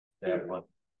That one.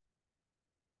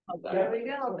 There we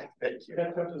go. Thank you.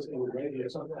 That comes in the radio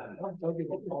sometime. Don't give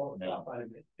a call. Yeah.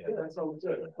 That sounds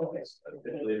good. Okay.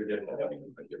 Good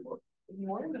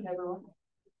morning, everyone.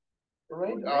 All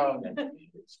right.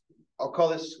 I'll call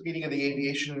this meeting of the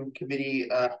Aviation Committee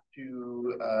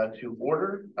to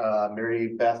order.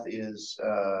 Mary Beth is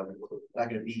not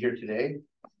going to be here today.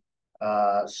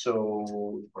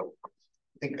 So I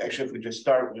think actually if we just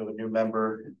start, we have a new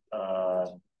member,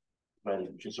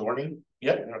 Jazorni.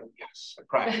 Yep. Yes, I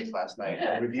practiced last night.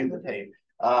 I reviewed the tape.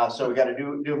 So we got a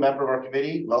new member of our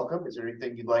committee. Welcome. Is there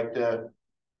anything you'd like to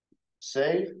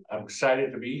say? I'm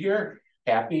excited to be here.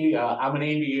 Happy. I'm an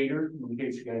aviator, in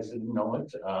case you guys didn't know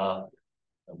it.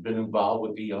 I've been involved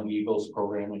with the Young Eagles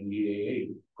program in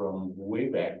EAA from way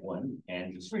back when,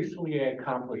 and just recently I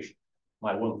accomplished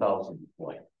my 1,000th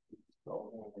flight.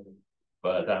 So,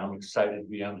 but I'm excited to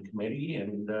be on the committee,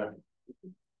 and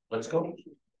let's go.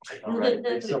 All right,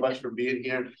 thanks so much for being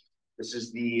here. This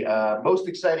is the most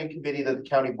exciting committee that the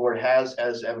county board has,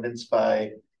 as evidenced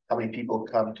by how many people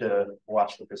come to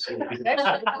watch the facility. It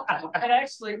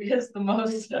actually is the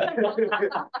most. Yeah,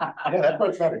 that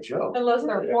part's not a joke. Unless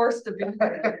they're forced to be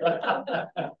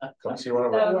there. Come see one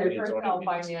of That our would be meetings. personal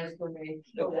finance for me.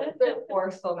 They're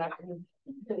forced on that.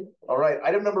 All right,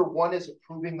 item number 1 is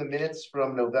approving the minutes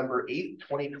from November 8th,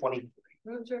 2023.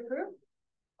 Move to approve.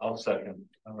 I'll second.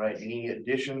 All right, any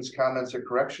additions, comments, or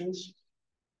corrections?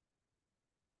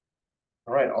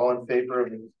 All right, all in favor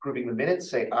of approving the minutes,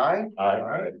 say aye.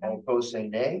 Aye. All opposed, say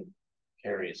nay.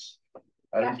 Carries.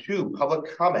 Item 2,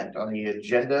 public comment on the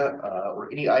agenda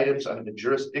or any items under the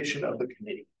jurisdiction of the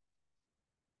committee.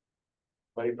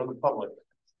 Ready from the public.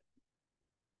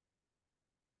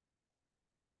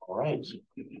 All right,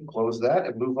 close that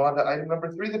and move on to item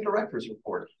number 3, the director's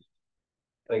report.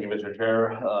 Thank you, Mr.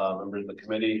 Chair, members of the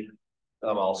committee.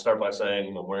 I'll start by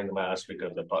saying I'm wearing the mask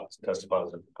because I tested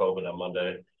positive for COVID on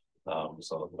Monday.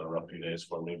 So it's been a rough few days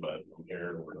for me, but I'm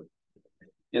here. We're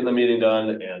getting the meeting done,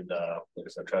 and like I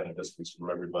said, trying to distance from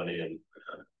everybody and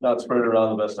not spread it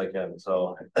around the best I can.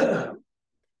 So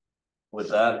with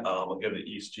that, I'll give the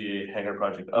East GA hangar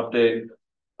project update.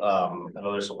 I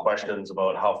know there's some questions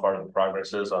about how far the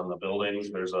progress is on the buildings.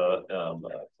 There's a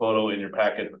photo in your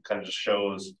packet that kind of just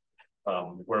shows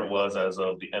where it was as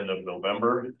of the end of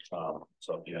November.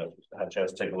 So if you have had a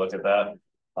chance to take a look at that,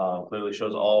 clearly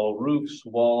shows all roofs,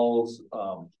 walls,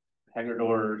 hangar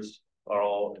doors are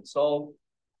all installed.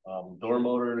 Door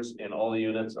motors in all the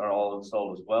units are all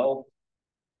installed as well.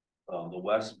 The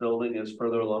west building is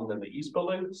further along than the east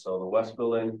building. So the west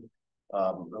building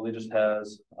really just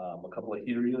has a couple of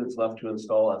heater units left to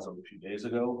install as of a few days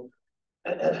ago.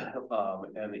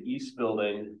 And the east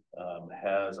building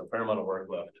has a fair amount of work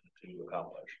left to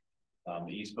accomplish.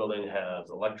 The east building has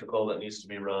electrical that needs to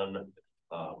be run,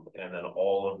 and then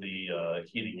all of the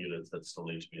heating units that still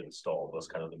need to be installed. Those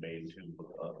kind of the main 2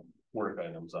 work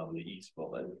items on the east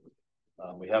building.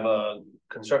 We have a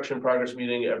construction progress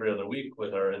meeting every other week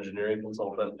with our engineering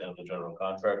consultant and the general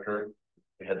contractor.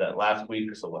 We had that last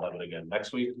week, so we'll have it again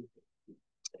next week.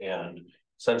 And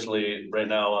essentially, right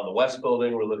now on the west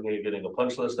building, we're looking at getting a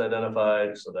punch list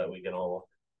identified so that we can all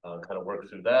kind of work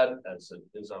through that as it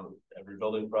is on every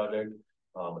building project.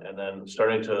 And then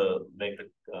starting to make the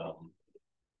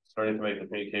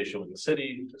communication with the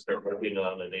city to start working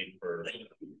on a date for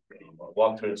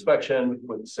walkthrough inspection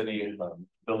with the city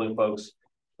building folks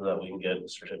so that we can get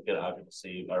certificate of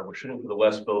occupancy. We're shooting for the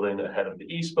west building ahead of the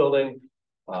east building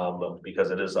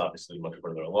because it is obviously much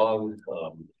further along.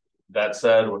 That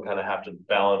said, we're kind of have to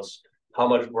balance how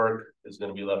much work is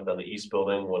going to be left on the east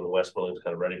building when the west building is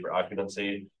kind of ready for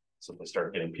occupancy. So if we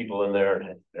start getting people in there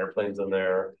and airplanes in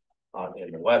there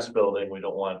in the west building, we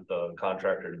don't want the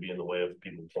contractor to be in the way of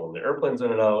people pulling the airplanes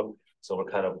in and out. So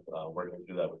we're kind of working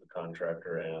through that with the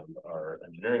contractor and our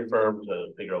engineering firm to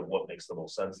figure out what makes the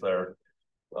most sense there.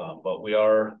 But we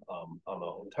are on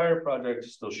the entire project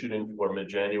still shooting for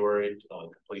mid-January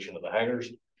completion of the hangars.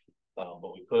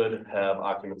 But we could have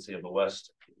occupancy of the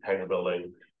west hangar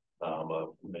building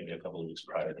maybe a couple of weeks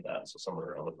prior to that, so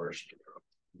somewhere around the 1st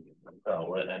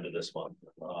or at the end of this month.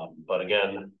 But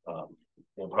again,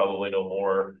 we'll probably know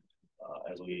more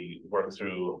as we work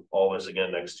through all this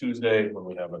again next Tuesday when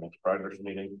we have our next progress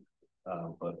meeting.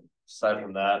 But aside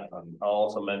from that, I'll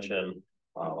also mention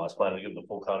I was planning to give the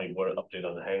full county board an update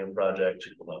on the hangar project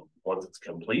once it's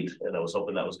complete, and I was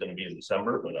hoping that was going to be in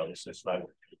December, but obviously it's not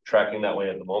tracking that way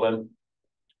at the moment.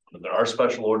 But there are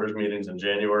special orders meetings in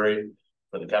January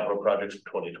for the capital projects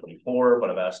for 2024, but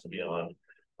I've asked to be on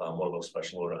one of those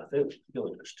special orders. I feel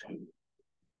like there's 2. Is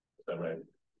that right?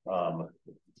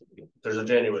 There's a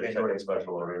January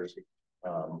special orders.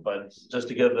 But just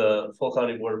to give the full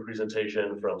county board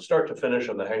presentation from start to finish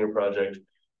on the hangar project,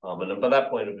 and then by that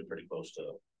point, it'll be pretty close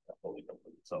to fully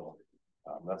complete. So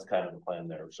that's kind of the plan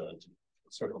there. So to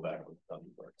circle back with the county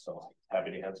board. So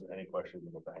happy to answer any questions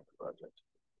about the hangar project.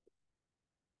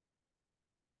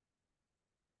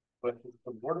 Questions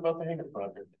from the board about the hangar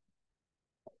project?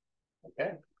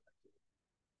 Okay.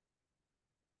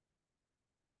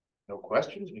 No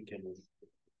questions, we can move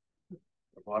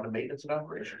on to maintenance and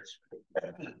operations.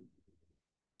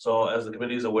 So as the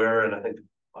committee is aware, and I think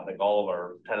all of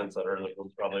our tenants that are in the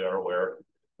room probably are aware,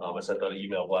 I sent out an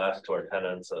email blast to our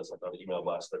tenants, I sent out an email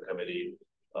blast to the committee.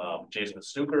 Jason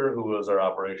Stuker, who was our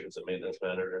operations and maintenance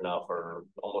manager now for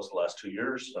almost the last 2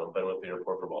 years, been with the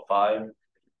airport for about 5,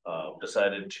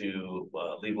 decided to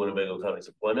leave Winnebago County's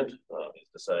employment. He's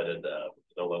decided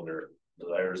no longer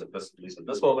desires, at least at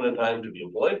this moment in time, to be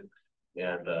employed.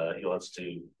 And he wants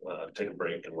to take a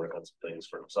break and work on some things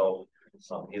for himself.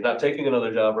 He's not taking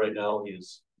another job right now.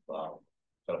 He's got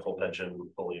a full pension,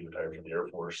 fully retired from the Air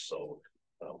Force. So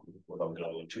without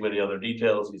going into too many other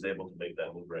details, he's able to make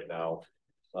that move right now.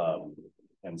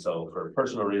 And so for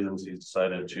personal reasons, he's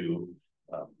decided to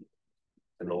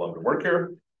no longer work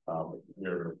here.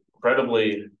 We're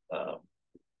incredibly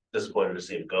disappointed to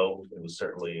see him go. It was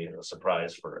certainly a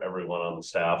surprise for everyone on the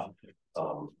staff.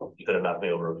 He could have knocked me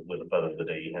over with a feather the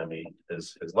day he handed me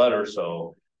his letter.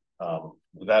 So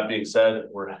with that being said,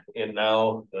 we're in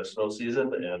now the snow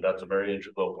season, and that's a very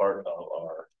integral part of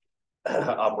our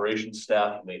operations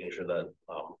staff, making sure that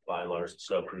by and large the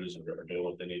snow crews are doing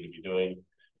what they need to be doing.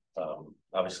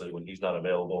 Obviously when he's not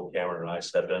available, Cameron and I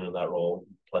step in that role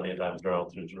plenty of times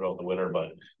throughout the winter,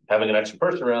 but having an extra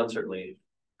person around certainly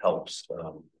helps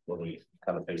when we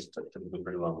kind of face typically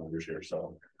pretty long winters here.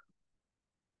 So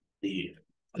the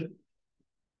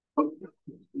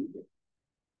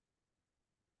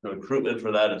recruitment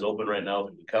for that is open right now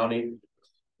through the county.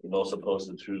 We've also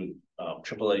posted through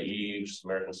AAAE,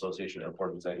 American Association of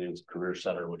Airport Executives Career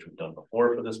Center, which we've done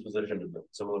before for this position, and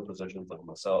similar positions like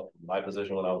myself, my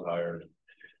position when I was hired,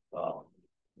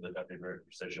 the deputy director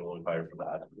position when we hired for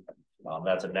that.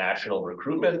 That's a national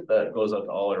recruitment that goes out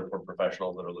to all airport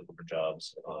professionals that are looking for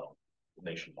jobs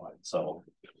nationwide. So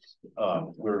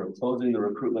we're closing the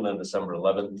recruitment on December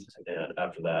 11th, and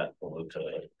after that, we'll look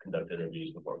to conduct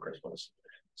interviews before Christmas.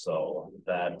 So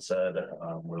that said,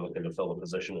 we're looking to fill the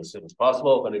position as soon as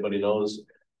possible. If anybody knows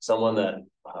someone that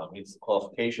meets the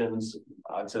qualifications,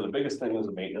 I'd say the biggest thing is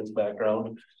a maintenance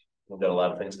background. We've got a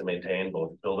lot of things to maintain,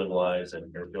 both building wise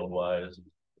and airfield wise.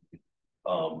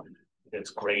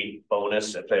 It's great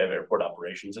bonus if they have airport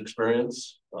operations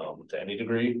experience to any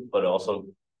degree, but also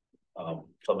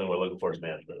something we're looking for is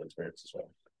management experience as well.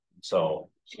 So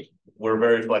we're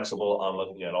very flexible on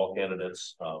looking at all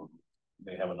candidates.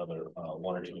 They have another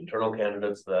 1 or 2 internal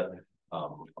candidates that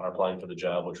are applying for the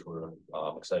job, which we're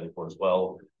excited for as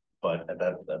well. But at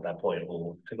that point,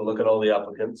 we'll take a look at all the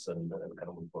applicants and kind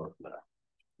of move forward from that.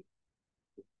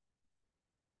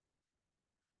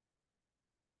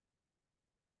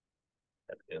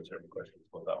 Happy to answer any questions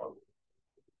about that one.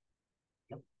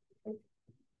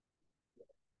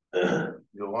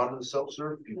 Go on to the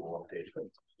self-serve fuel update.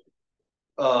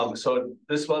 So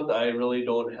this month I really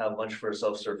don't have much for a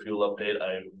self-serve fuel update.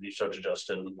 I reached out to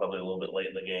Justin probably a little bit late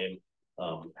in the game.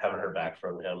 Haven't heard back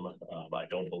from him. I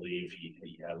don't believe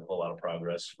he had a whole lot of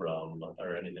progress from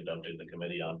or anything to update the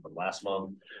committee on from last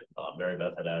month. Mary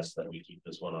Beth had asked that we keep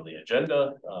this one on the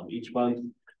agenda each month.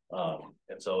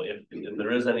 And so if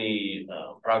there is any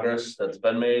progress that's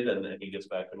been made and he gets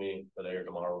back to me today or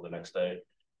tomorrow or the next day,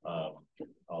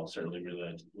 I'll certainly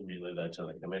relay that to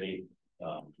the committee.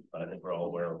 But I think we're all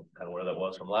aware of kind of where that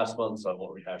was from last month, so I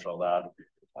won't rehash all that.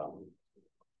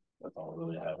 That's all I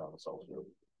really have on the self-serve.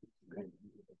 Okay.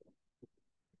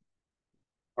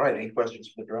 All right, any questions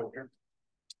for the director?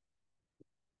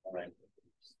 All right.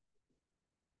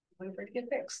 Wait for it to get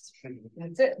fixed.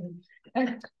 That's it.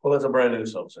 Well, it's a brand new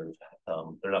self-serve.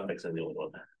 They're not fixing the old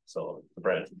one, so the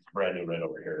brand new right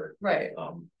over here. Right.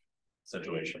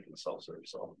 Situation for the self-serve.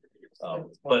 So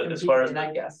but as far as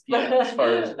I guess as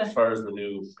far as the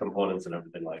new components and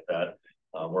everything like that,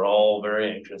 we're all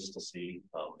very anxious to see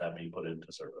that being put into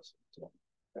service. So,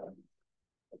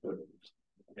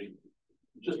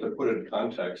 just to put it in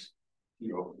context,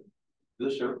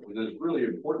 this airport is really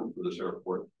important for this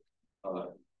airport.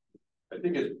 I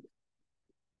think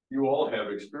you all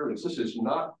have experience. This is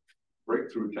not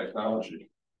breakthrough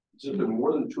technology. It's been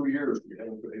more than 2 years we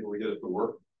haven't been able to get it to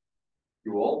work.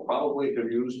 You all probably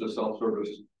have used a self-service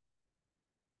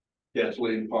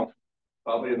gasoline pump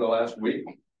probably in the last week.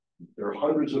 There are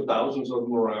hundreds of thousands of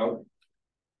them around.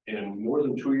 In more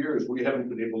than 2 years, we haven't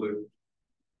been able to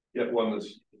yet one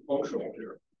that's functional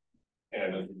here.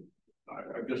 And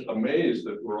I'm just amazed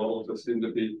that we're all just seem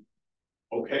to be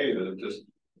okay, that it just.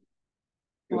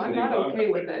 Well, I'm not okay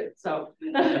with it, so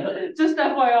just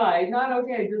FYI, not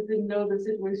okay, just didn't know the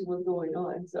situation was going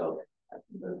on, so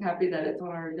I'm happy that it's on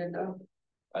our agenda.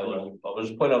 I'll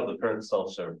just point out the current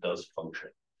self-serve does function.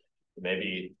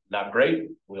 Maybe not great,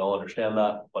 we all understand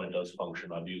that, but it does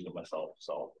function. I've used it myself,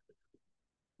 so.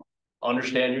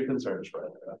 Understand your concerns,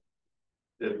 Brad.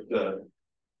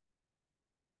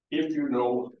 If you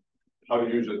know how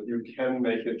to use it, you can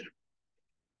make it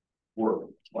work.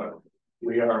 But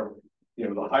we are,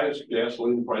 the highest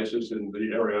gasoline prices in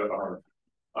the area are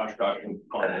Oshkosh and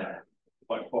Pontiac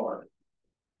by far.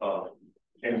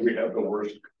 And we have the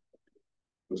worst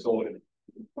facility.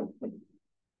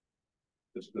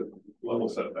 Just the level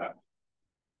set that.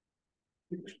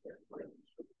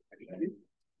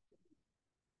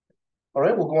 All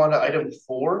right, we'll go on to item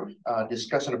 4,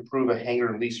 discuss and approve a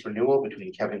hangar lease renewal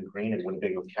between Kevin Green and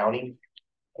Winnebago County.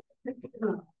 Thank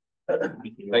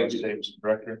you, Mr.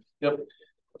 Director. Yep.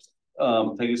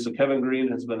 Thank you. So Kevin Green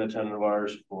has been a tenant of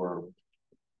ours for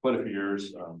quite a few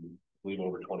years, I believe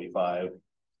over 25.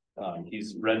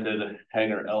 He's rented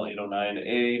hangar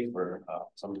L809A for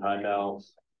some time now.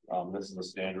 This is a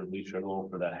standard lease renewal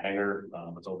for that hangar.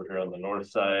 It's over here on the north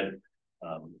side,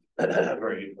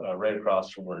 right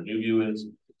across from where New View is.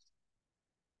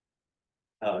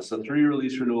 So 3-year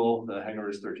lease renewal. The hangar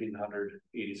is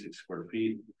 1,386 square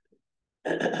feet.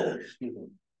 Excuse me.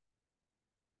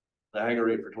 The hangar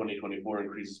rate for 2024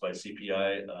 increases by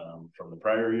CPI from the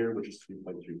prior year, which is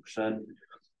 3.3%.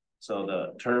 So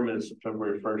the term is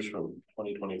February 1st from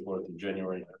 2024 to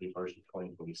January 31st of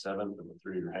 2027 for the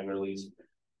 3-year hangar lease.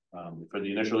 For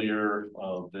the initial year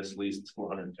of this lease, it's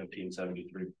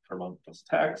 $415.73 per month plus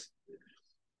tax.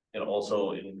 It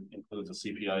also includes a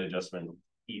CPI adjustment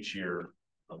each year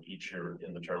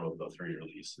in the term of the 3-year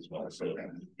lease as well. So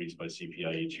increased by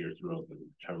CPI each year throughout the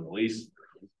term of the lease.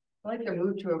 I'd like to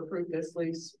move to approve this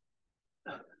lease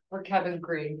for Kevin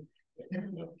Green.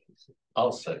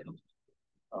 I'll second.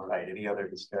 All right, any other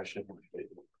discussion? All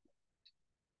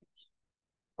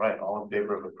right, all in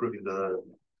favor of approving the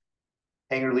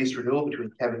hangar lease renewal between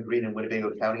Kevin Green and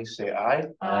Winnebago County, say aye.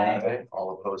 Aye.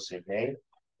 All opposed, say nay.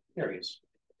 Carries.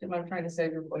 I'm trying to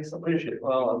save your voice a little. Appreciate it.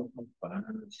 Well,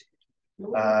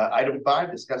 Item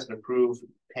 5, discuss and approve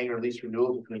hangar lease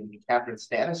renewal between Catherine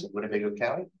Stannis and Winnebago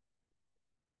County.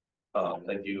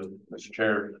 thank you, Mr.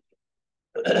 Chair.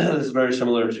 This is very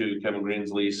similar to Kevin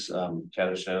Green's lease. Catherine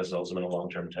Stannis has also been a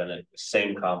long-term tenant.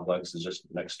 Same complex is just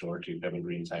next door to Kevin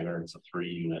Green's hangar. It's a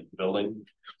 3-unit building.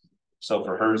 So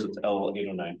for hers, it's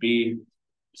L809B.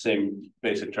 Same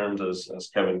basic terms as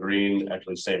Kevin Green,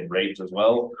 actually same rates as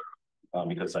well,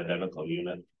 because it's identical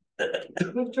unit.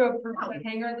 Move to approve the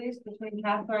hangar lease between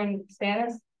Catherine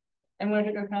Stannis and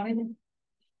Winnebago County.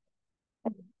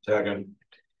 Second.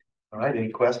 All right, any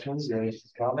questions, any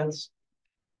comments?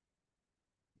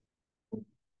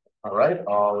 All right,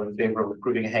 all in favor of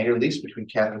approving a hangar lease between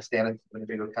Catherine Stannis and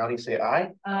Winnebago County, say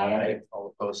aye. Aye.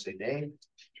 All opposed, say nay.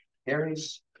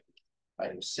 Carries.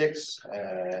 Item 6,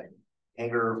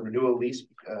 hangar renewal lease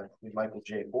with Michael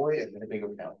J. Boy and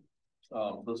Winnebago County.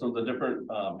 This one's a different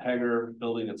hangar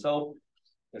building itself.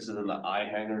 This is in the I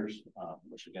hangars,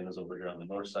 which again is over here on the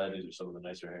north side. These are some of the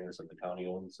nicer hangars that the county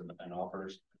owns and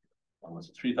offers. It's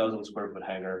a 3,000 square foot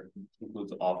hangar,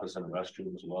 includes office and a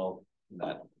restroom as well in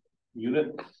that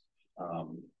unit.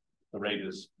 The rate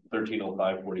is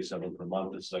 $1305.47 per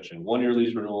month. This is actually a 1-year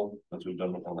lease renewal, as we've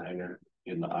done with all the hangar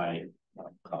in the I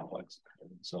complex.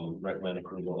 So recommend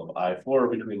approval of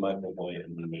I-4 between Michael Boy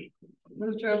and Winnebago.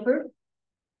 Move to approve.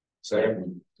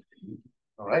 Second.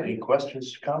 All right, any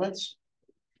questions, comments?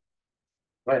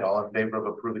 All right, all in favor of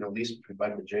approving a lease between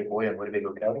Michael J. Boy and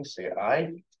Winnebago County, say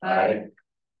aye. Aye.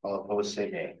 All opposed, say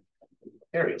nay.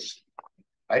 Carries.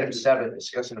 Item 7,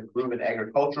 discuss and approve an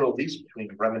agricultural lease between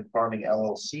Bremen Farming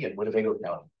LLC and Winnebago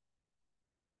County.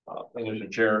 Thank you,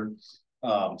 Mr. Chair.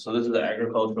 So this is the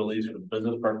agricultural lease for the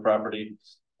business park property.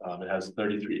 It has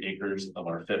 33 acres of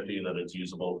our 50 that is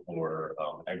usable for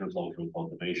agricultural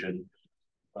cultivation.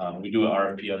 We do an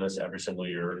RFP on this every single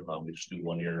year. We just do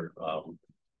 1-year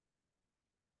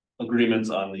agreements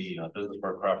on the business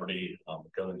park property,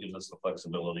 because it gives us the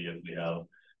flexibility if we have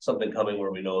something coming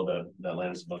where we know that that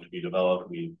land is about to be developed.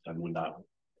 We would not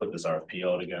put this RFP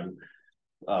out again.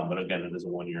 But again, it is a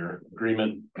 1-year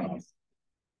agreement.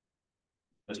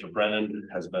 Mr. Brennan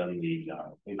has been the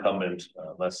incumbent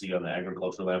lessee on the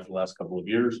agricultural land for the last couple of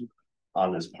years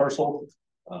on this parcel.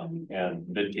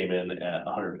 And bid came in at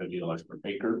 $150 per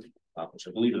acre, which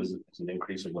I believe is an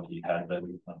increase of what he had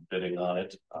been bidding on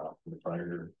it for the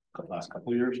prior last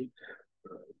couple of years.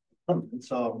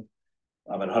 So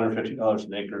I'm at $150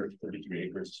 an acre, 33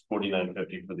 acres,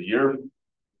 $49.50 for the year.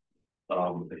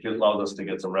 It allows us to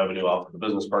get some revenue off of the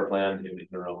business park land in the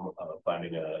interim,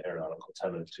 finding an aeronautical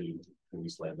tenant to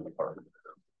lease land in the park.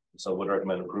 So would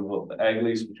recommend approval of the ag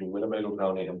lease between Winnebago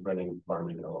County and Brennan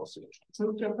Farming LLC.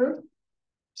 Move to approve.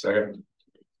 Second.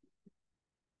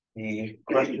 Any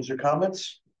questions or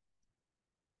comments?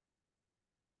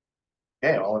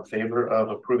 Okay, all in favor of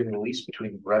approving the lease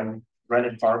between Brennan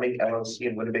Farming LLC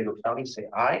and Winnebago County, say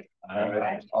aye.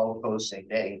 Aye. All opposed, say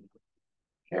nay.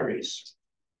 Carries.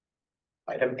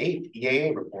 Item 8,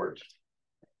 EAA report.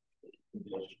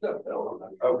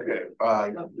 Okay,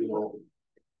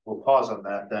 we'll pause on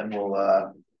that, then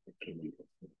we'll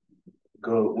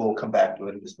come back to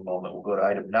it in just a moment. We'll go to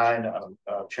item 9,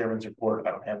 chairman's report.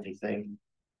 I don't have anything.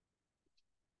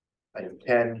 Item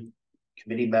 10,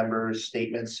 committee members,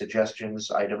 statements, suggestions,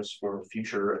 items for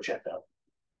future agenda.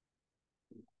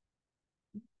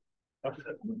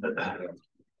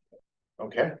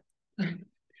 Okay.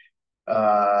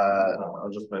 I'll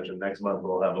just mention next month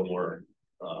we'll have a more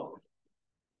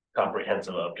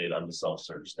comprehensive update on the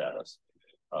self-serve status.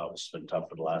 It's been tough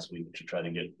for the last week to try to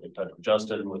get in touch with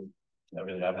Justin with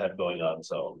everything I've had going on.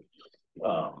 So,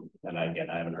 and again,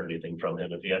 I haven't heard anything from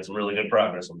him. If he had some really good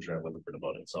progress, I'm sure I would have heard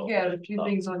about it. So You had a few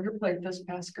things on your plate this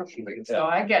past couple of weeks, so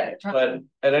I get it. but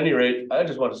at any rate, I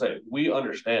just want to say we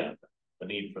understand the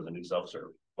need for the new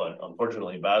self-serve, but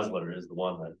unfortunately, Basler is the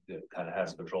one that kind of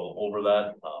has control over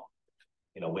that.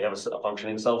 You know, we have a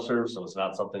functioning self-serve, so it's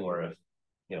not something where if,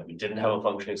 you know, we didn't have a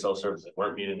functioning self-serve, they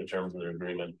weren't meeting the terms of their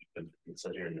agreement, we could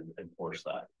sit here and enforce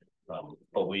that.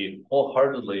 But we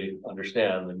wholeheartedly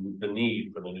understand the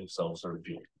need for the new self-serve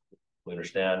fuel. We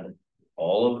understand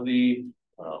all of the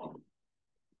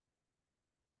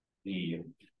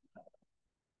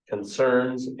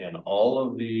concerns and all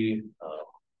of the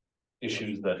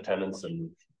issues that tenants and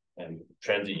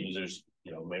transit users,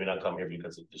 you know, maybe not come here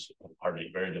because it's just hardly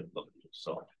very difficult.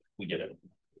 So we get it.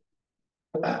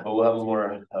 But we'll have a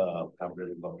more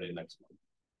comprehensive update next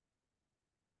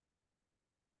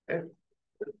month.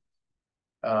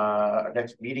 Okay.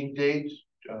 Next meeting date,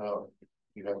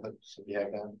 you have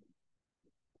that?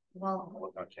 Well,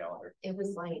 Look on calendar. it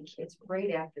was like, it's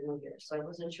right after New Year, so I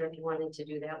wasn't sure if you wanted to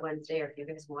do that Wednesday or if you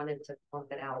guys wanted to bump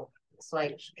it out. So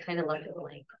I kind of left it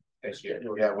blank.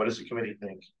 Yeah, what does the committee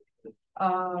think?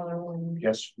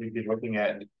 Yes, we'd be looking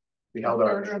at, we held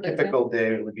our Third or the typical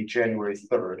day, it would be January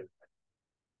 3rd.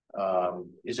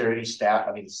 Is there any staff,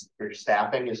 I mean, for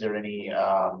staffing, is there any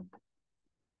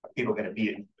people gonna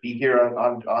be here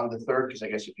on the 3rd? Because I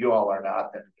guess if you all are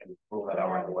not, then we can rule that out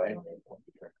right away.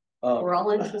 We're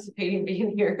all anticipating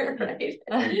being here, right?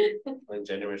 Like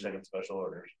January 2nd special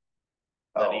orders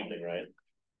that evening, right?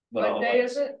 But What day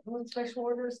is it? When special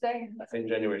orders day? I think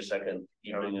January 2nd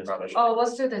evening is special. Oh,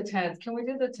 let's do the 10th. Can we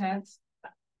do the 10th?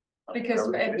 Because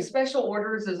if special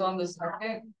orders is on the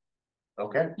 2nd,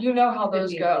 Okay, you know how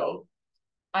those go.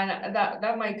 And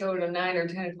that might go to 9 or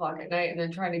 10 o'clock at night, and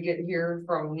then trying to get here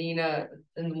from Nina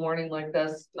in the morning like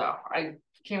this. No,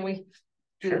 can we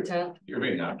do the 10th? You're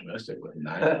being optimistic with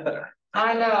 9 there.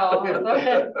 I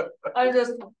know. I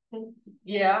just,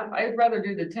 yeah, I'd rather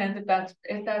do the 10th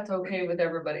if that's okay with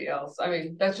everybody else. I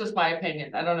mean, that's just my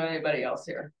opinion. I don't know anybody else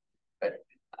here. But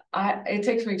it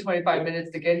takes me 25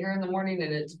 minutes to get here in the morning,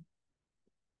 and it's.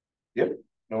 Yep,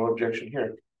 no objection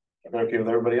here. Okay with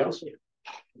everybody else? Is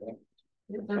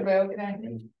everybody okay?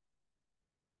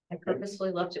 I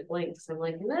purposefully left it blank, so I'm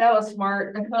like, nah. That was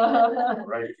smart.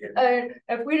 Right.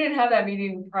 If we didn't have that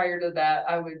meeting prior to that,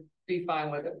 I would be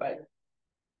fine with it, but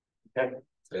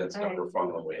It's never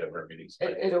fun when we have our meetings.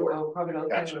 it'll go probably not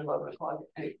Gotcha. 11 o'clock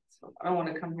at night. So I don't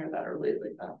want to come here that early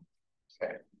like that.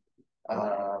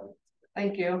 Okay.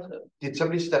 Thank you. Did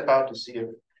somebody step out to see if?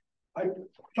 I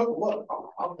took a look.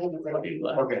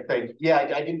 Okay, thanks. Yeah,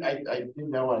 I didn't know. I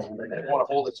didn't want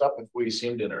to hold this up if we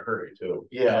seemed in a hurry too.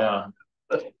 Yeah.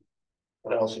 But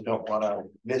I also don't want to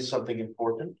miss something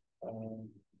important.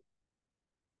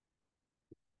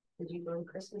 Did you go to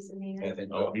Christmas in the I end?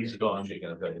 think, oh, he's gone, she can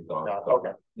have gone.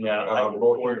 Okay, Yeah,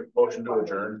 motion to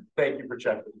adjourn. thank you for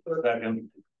checking. Second.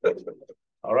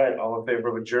 All right, all in favor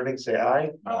of adjourning, say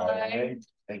aye. Aye.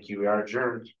 Thank you, we are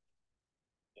adjourned.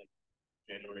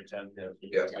 January 10th.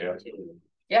 Yes, yeah.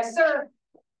 Yes, sir.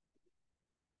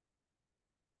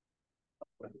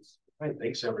 All right,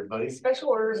 thanks, everybody. Special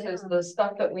orders is the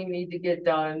stuff that we need to get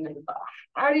done.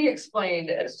 How do you explain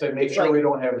it? It's to make sure we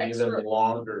don't have an even extra-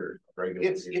 longer regular.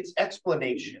 It's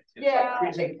explanations. It's Yeah. like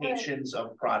presentations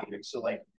of projects, so like